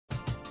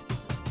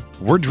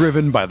We're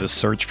driven by the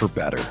search for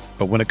better.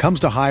 But when it comes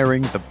to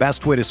hiring, the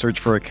best way to search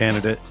for a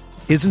candidate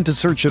isn't to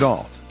search at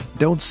all.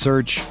 Don't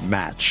search,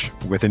 match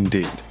with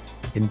Indeed.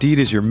 Indeed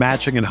is your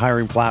matching and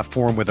hiring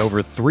platform with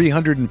over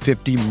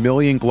 350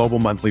 million global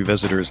monthly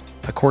visitors,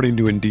 according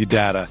to Indeed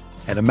data,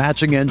 and a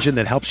matching engine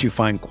that helps you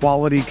find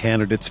quality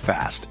candidates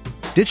fast.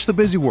 Ditch the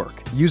busy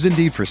work. Use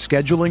Indeed for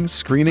scheduling,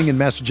 screening, and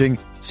messaging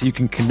so you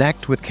can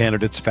connect with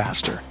candidates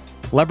faster.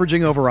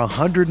 Leveraging over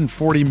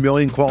 140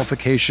 million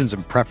qualifications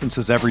and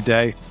preferences every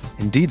day,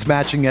 Indeed's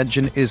matching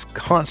engine is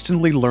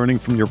constantly learning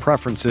from your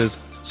preferences,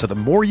 so the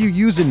more you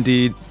use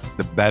Indeed,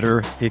 the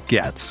better it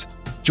gets.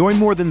 Join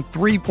more than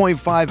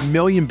 3.5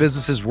 million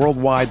businesses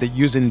worldwide that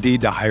use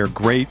Indeed to hire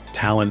great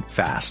talent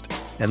fast.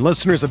 And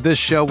listeners of this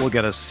show will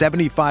get a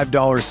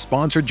 $75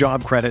 sponsored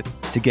job credit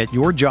to get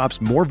your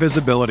jobs more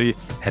visibility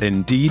at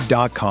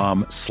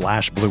Indeed.com/Blue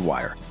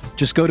Wire.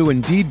 Just go to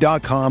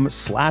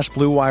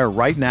Indeed.com/Blue Wire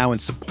right now and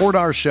support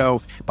our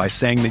show by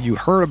saying that you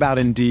heard about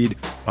Indeed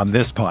on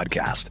this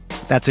podcast.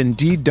 That's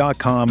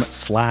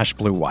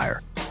Indeed.com/Blue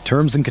Wire.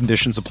 Terms and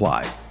conditions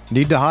apply.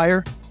 Need to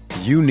hire?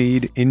 You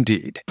need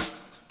Indeed.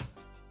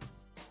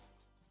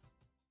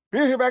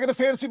 We're here back at the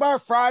Fantasy Bar.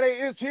 Friday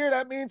is here.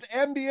 That means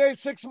NBA,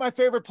 6 of my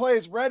favorite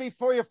plays ready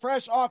for you,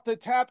 fresh off the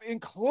tap,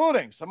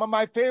 including some of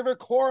my favorite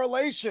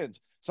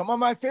correlations, some of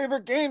my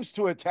favorite games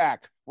to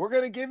attack. We're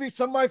going to give you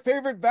some of my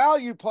favorite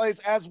value plays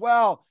as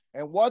well.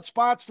 And what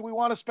spots do we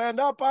want to spend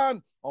up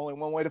on? Only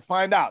one way to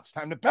find out. It's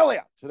time to belly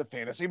up to the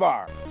Fantasy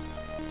Bar.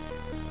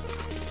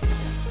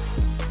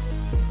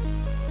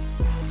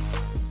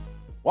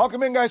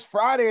 Welcome in, guys.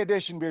 Friday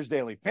edition, Beers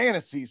Daily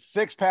Fantasy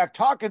Six-Pack.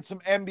 Talking some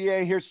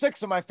NBA here.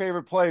 6 of my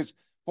favorite plays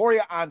for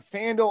you on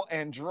FanDuel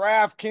and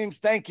DraftKings.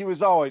 Thank you,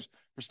 as always,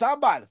 for stopping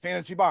by the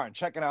Fantasy Bar and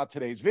checking out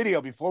today's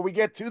video. Before we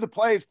get to the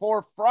plays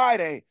for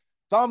Friday,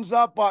 thumbs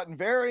up button,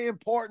 very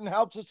important,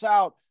 helps us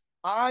out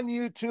on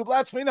YouTube.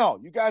 Lets me know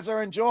you guys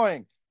are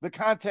enjoying the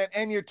content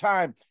and your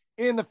time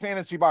in the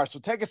Fantasy Bar. So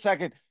take a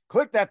second,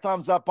 click that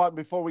thumbs up button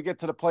before we get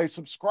to the play.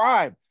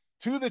 Subscribe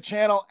to the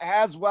channel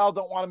as well.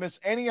 Don't want to miss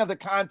any of the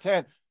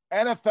content.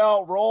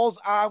 NFL rolls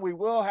on. We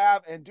will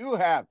have and do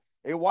have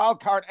a wild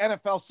card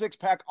NFL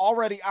 6-pack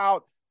already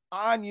out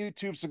on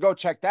YouTube. So go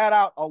check that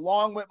out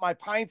along with my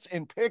Pints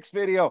and Picks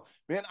video.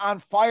 Been on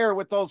fire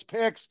with those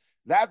picks.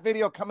 That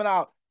video coming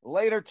out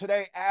later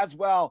today as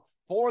well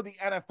for the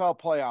NFL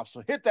playoffs.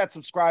 So hit that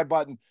subscribe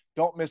button.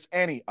 Don't miss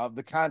any of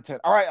the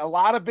content. All right, a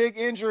lot of big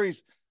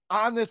injuries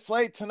on this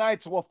slate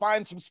tonight, so we'll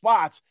find some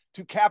spots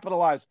to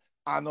capitalize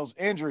on those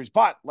injuries.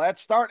 But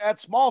let's start at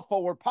small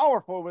forward,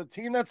 power forward, a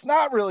team that's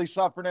not really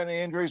suffering any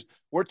injuries.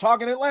 We're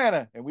talking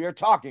Atlanta, and we are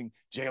talking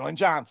Jalen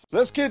Johnson. So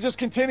this kid just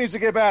continues to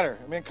get better.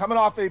 I mean, coming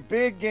off a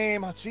big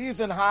game,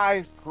 season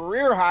high,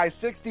 career high,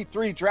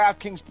 63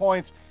 DraftKings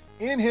points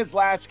in his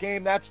last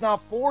game. That's now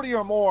 40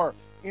 or more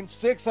in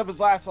 6 of his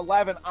last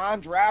 11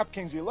 on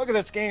DraftKings. You look at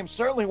this game,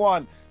 certainly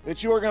one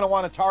that you are going to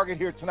want to target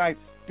here tonight.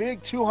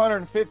 Big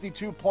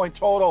 252-point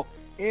total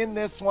in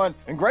this one.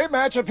 And great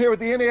matchup here with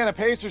the Indiana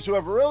Pacers, who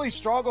have really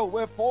struggled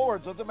with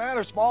forwards. Doesn't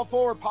matter, small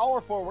forward, power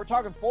forward. We're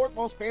talking 4th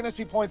most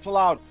fantasy points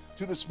allowed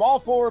to the small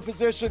forward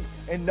position,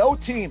 and no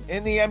team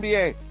in the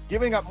NBA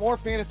giving up more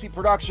fantasy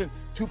production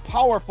to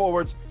power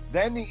forwards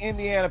than the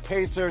Indiana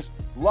Pacers.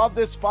 Love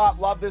this spot,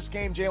 love this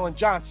game. Jalen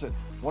Johnson,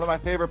 one of my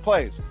favorite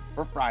plays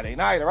for Friday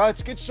night. All right,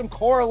 let's get some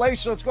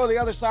correlation. Let's go to the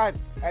other side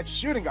at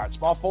shooting guard,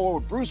 small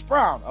forward, Bruce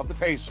Brown of the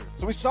Pacers.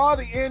 So we saw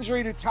the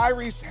injury to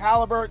Tyrese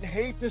Halliburton.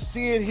 Hate to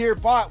see it here,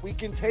 but we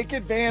can take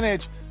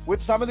advantage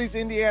with some of these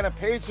Indiana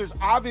Pacers.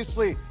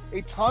 Obviously,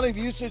 a ton of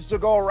usage to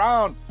go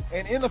around.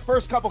 And in the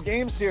first couple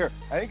games here,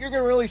 I think you're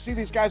going to really see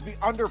these guys be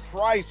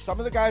underpriced. Some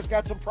of the guys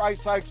got some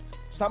price hikes.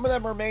 Some of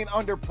them remain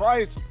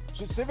underpriced,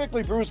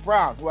 specifically Bruce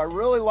Brown, who I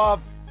really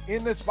love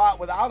in this spot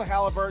without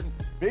Halliburton.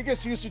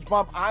 Biggest usage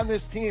bump on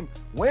this team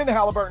when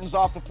Halliburton's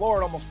off the floor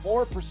at almost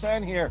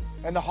 4% here.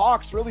 And the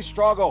Hawks really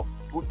struggle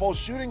with both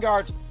shooting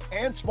guards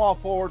and small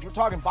forwards. We're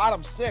talking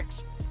bottom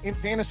 6 in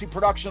fantasy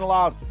production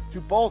allowed to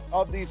both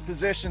of these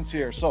positions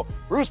here. So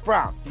Bruce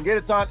Brown can get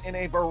it done in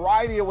a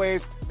variety of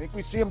ways. I think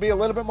we see him be a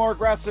little bit more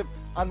aggressive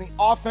on the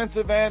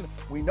offensive end.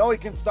 We know he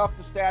can stuff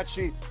the stat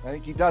sheet. I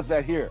think he does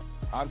that here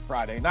on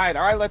Friday night.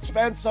 All right, let's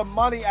spend some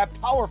money at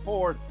power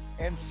forward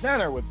and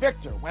center with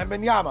Victor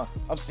Wembanyama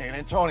of San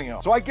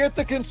Antonio. So I get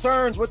the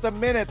concerns with the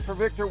minutes for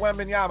Victor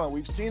Wembanyama.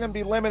 We've seen him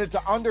be limited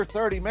to under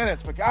 30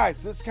 minutes, but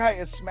guys, this guy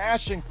is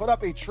smashing, put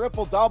up a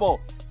triple-double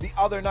the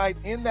other night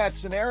in that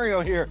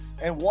scenario here,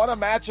 and what a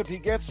matchup he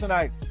gets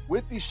tonight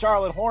with the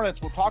Charlotte Hornets.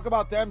 We'll talk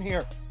about them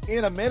here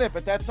in a minute,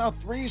 but that's now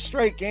 3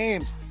 straight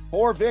games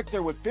for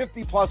Victor with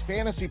 50-plus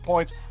fantasy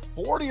points,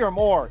 40 or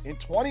more in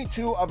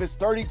 22 of his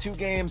 32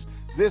 games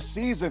this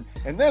season.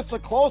 And this, a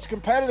close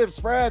competitive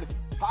spread,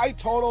 high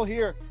total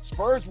here.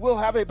 Spurs will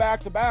have a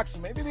back-to-back, so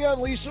maybe they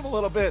unleash him a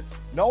little bit,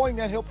 knowing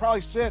that he'll probably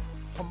sit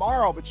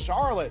tomorrow. But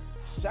Charlotte,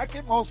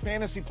 second most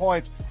fantasy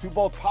points to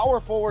both power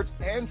forwards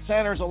and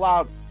centers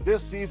allowed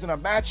this season. A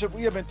matchup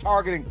we have been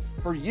targeting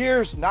for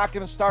years. Not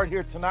going to start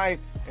here tonight,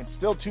 and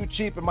still too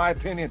cheap in my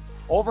opinion.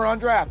 Over on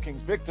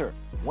DraftKings, Victor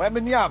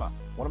Wembanyama,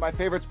 one of my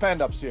favorite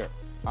spend ups here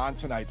on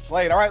tonight's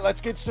slate. All right,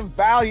 let's get some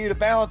value to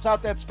balance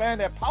out that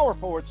spend at power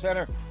forward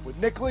center with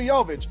Nikola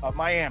Jovic of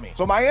Miami.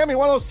 So Miami,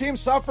 one of those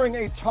teams suffering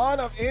a ton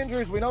of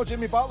injuries. We know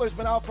Jimmy Butler's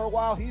been out for a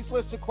while. He's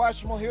listed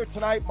questionable here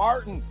tonight.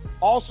 Martin,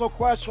 also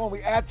questionable. We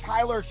add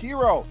Tyler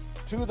Hero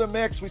to the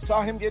mix. We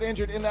saw him get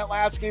injured in that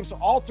last game. So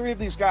all three of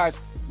these guys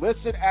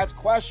listed as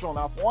questionable.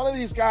 Now, if one of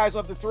these guys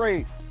of the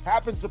three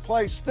happens to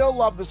play, still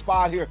love the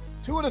spot here.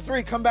 2 of the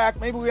 3 come back.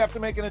 Maybe we have to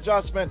make an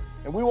adjustment,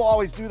 and we will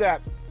always do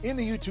that in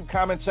the YouTube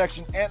comment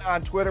section and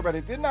on Twitter, but I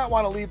did not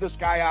want to leave this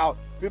guy out.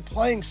 Been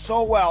playing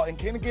so well and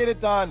can get it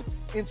done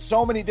in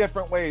so many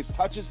different ways.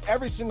 Touches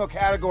every single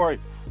category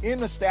in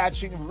the stat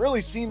sheet. We've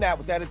really seen that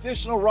with that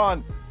additional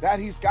run that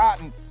he's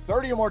gotten.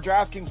 30 or more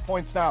DraftKings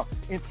points now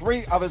in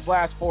 3 of his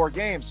last 4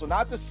 games. So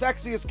not the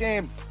sexiest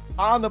game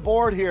on the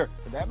board here,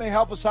 but that may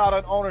help us out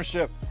on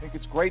ownership. I think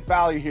it's great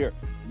value here.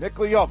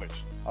 Nikola Jovic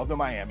of the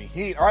Miami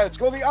Heat. All right, let's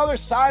go to the other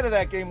side of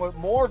that game with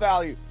more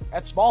value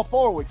at small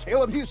forward with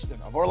Caleb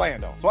Houston of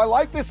Orlando. So I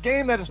like this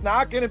game that is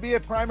not going to be a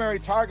primary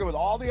target with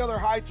all the other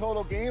high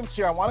total games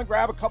here. I want to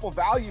grab a couple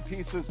value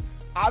pieces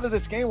out of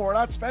this game where we're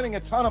not spending a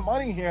ton of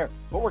money here,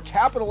 but we're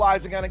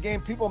capitalizing on a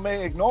game people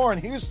may ignore.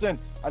 And Houston,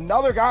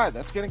 another guy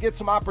that's going to get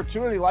some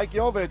opportunity like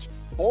Jovic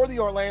for the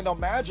Orlando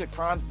Magic.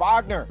 Franz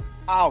Wagner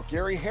out,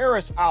 Gary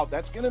Harris out.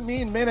 That's going to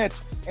mean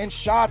minutes and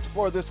shots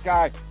for this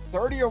guy.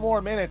 30 or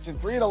more minutes in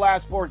 3 of the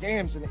last 4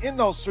 games. And in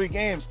those 3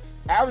 games,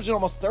 averaging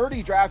almost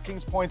 30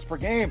 DraftKings points per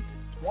game,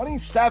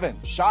 27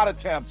 shot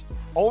attempts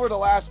over the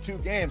last 2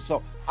 games.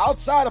 So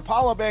outside of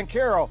Paolo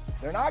Banchero,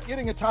 they're not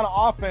getting a ton of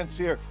offense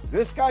here.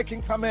 This guy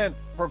can come in,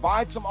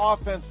 provide some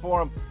offense for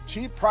them.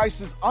 Cheap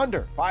prices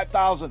under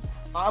 $5,000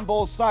 on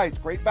both sites.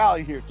 Great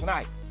value here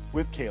tonight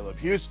with Caleb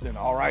Houston.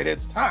 All right,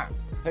 it's time.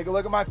 Take a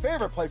look at my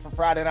favorite play for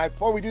Friday night.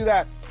 Before we do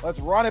that, let's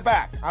run it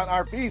back on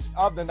our Beast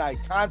of the Night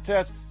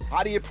contest.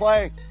 How do you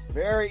play?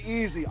 Very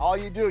easy. All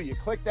you do, you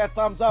click that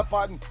thumbs up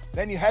button,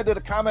 then you head to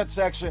the comment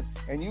section,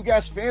 and you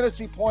guess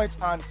fantasy points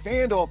on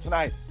FanDuel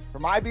tonight. For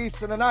my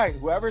Beast of the Night,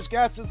 whoever's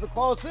guess is the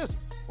closest,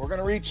 we're going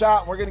to reach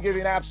out and we're going to give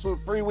you an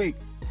absolute free week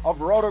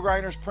of Roto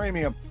Grinders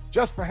Premium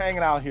just for hanging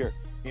out here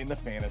in the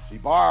fantasy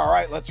bar. All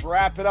right, let's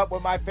wrap it up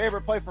with my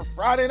favorite play for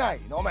Friday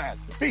night. You know him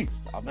as the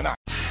Beast of the Night.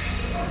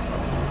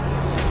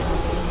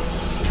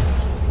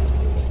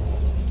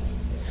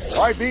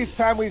 All right, Beast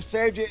time. We've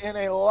saved you in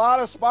a lot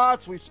of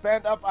spots. We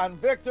spent up on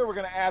Victor. We're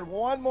going to add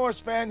one more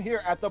spend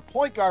here at the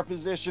point guard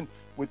position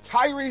with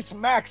Tyrese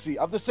Maxey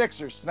of the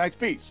Sixers, tonight's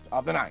Beast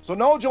of the Night. So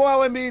no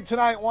Joel Embiid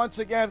tonight once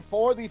again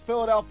for the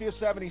Philadelphia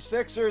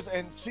 76ers,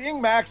 and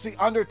seeing Maxey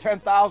under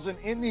 10,000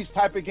 in these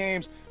type of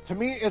games to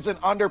me is an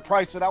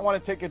underprice that I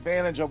want to take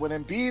advantage of. When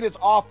Embiid is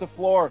off the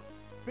floor,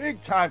 big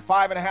time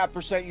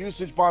 5.5%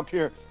 usage bump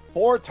here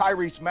for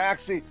Tyrese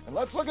Maxey. And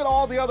let's look at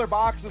all the other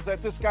boxes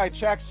that this guy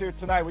checks here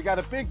tonight. We got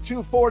a big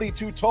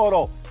 242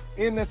 total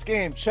in this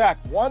game. Check.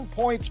 1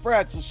 point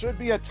spread, so should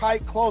be a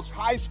tight, close,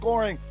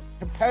 high-scoring,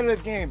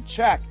 competitive game.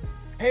 Check.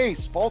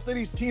 Pace. Both of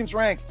these teams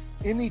rank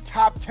in the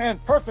top 10.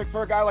 Perfect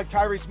for a guy like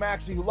Tyrese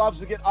Maxey who loves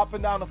to get up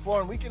and down the floor.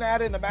 And we can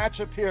add in the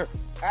matchup here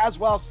as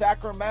well.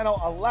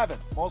 Sacramento 11.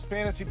 Most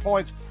fantasy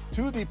points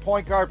to the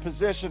point guard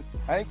position.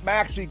 I think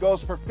Maxey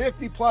goes for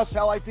 50 plus.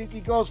 Hell, I think he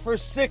goes for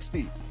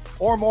 60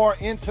 or more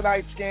in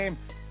tonight's game.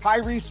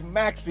 Tyrese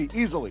Maxey,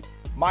 easily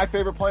my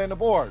favorite play on the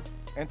board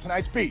and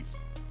tonight's Beast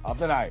of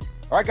the Night.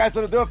 All right, guys,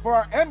 that'll do it for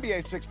our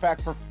NBA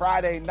six-pack for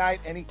Friday night.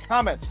 Any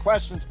comments,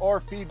 questions,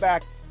 or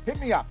feedback, hit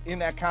me up in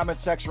that comment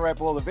section right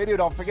below the video.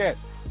 Don't forget,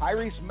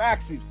 Tyrese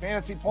Maxey's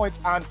fantasy points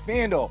on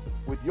FanDuel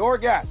with your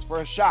guess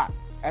for a shot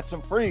at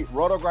some free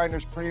Roto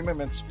Grinders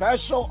Premium and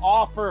special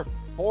offer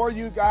for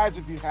you guys.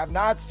 If you have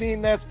not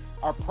seen this,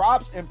 our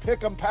props and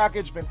pick'em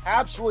package been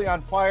absolutely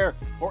on fire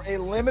for a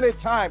limited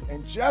time.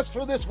 And just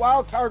for this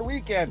wild card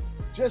weekend,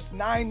 just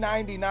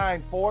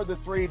 $9.99 for the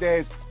 3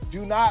 days.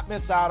 Do not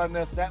miss out on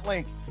this. That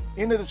link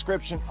in the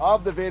description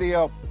of the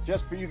video,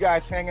 just for you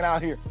guys hanging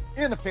out here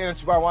in the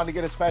fantasy bar. I wanted to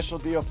get a special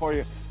deal for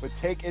you, but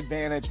take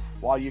advantage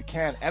while you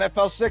can.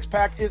 NFL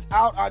six-pack is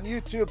out on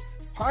YouTube.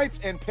 Pints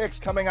and picks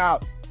coming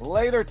out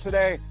later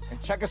today.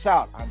 And check us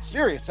out on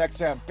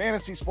SiriusXM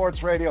Fantasy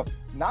Sports Radio,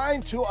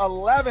 9 to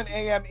 11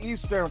 a.m.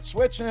 Eastern.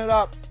 Switching it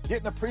up,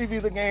 getting a preview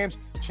of the games.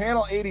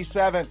 Channel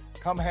 87.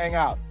 Come hang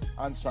out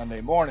on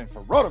Sunday morning.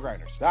 For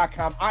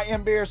RotoGrinders.com, I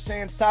am Bear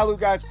saying salut,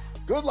 guys.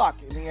 Good luck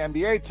in the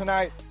NBA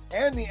tonight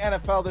and the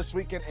NFL this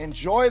weekend.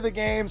 Enjoy the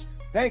games.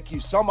 Thank you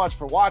so much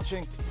for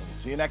watching. We'll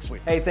see you next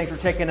week. Hey, thanks for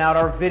checking out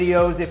our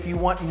videos. If you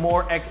want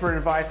more expert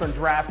advice on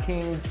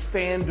DraftKings,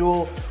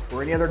 FanDuel,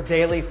 or any other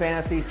daily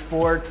fantasy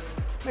sports,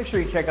 make sure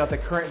you check out the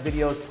current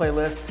videos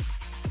playlist